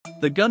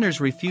the Gunners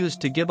refused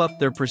to give up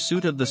their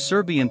pursuit of the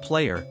Serbian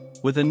player,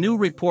 with a new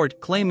report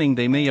claiming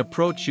they may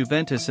approach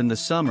Juventus in the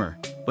summer.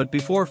 But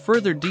before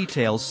further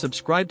details,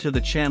 subscribe to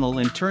the channel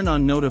and turn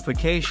on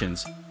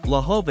notifications.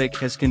 Vlahovic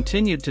has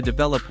continued to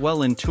develop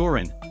well in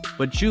Turin,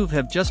 but Juve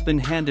have just been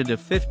handed a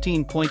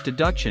 15-point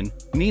deduction,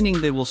 meaning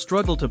they will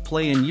struggle to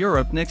play in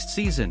Europe next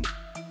season.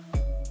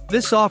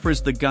 This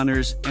offers the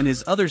Gunners and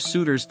his other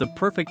suitors the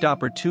perfect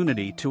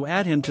opportunity to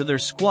add him to their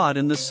squad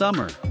in the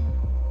summer.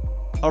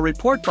 A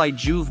report by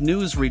Juve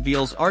News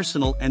reveals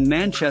Arsenal and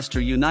Manchester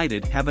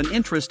United have an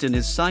interest in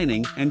his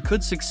signing and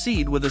could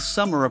succeed with a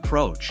summer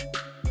approach.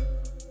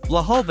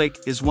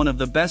 Vlahovic is one of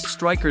the best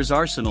strikers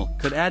Arsenal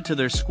could add to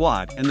their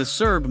squad, and the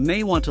Serb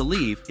may want to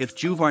leave if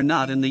Juve are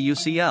not in the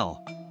UCL.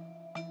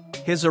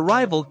 His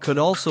arrival could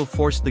also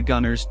force the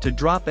Gunners to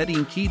drop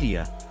Edin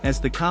Ketia, as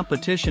the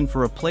competition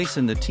for a place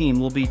in the team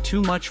will be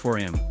too much for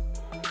him.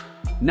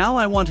 Now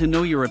I want to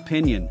know your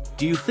opinion.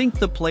 Do you think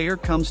the player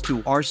comes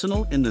to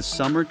Arsenal in the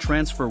summer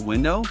transfer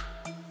window?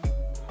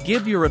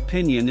 Give your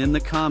opinion in the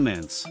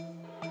comments.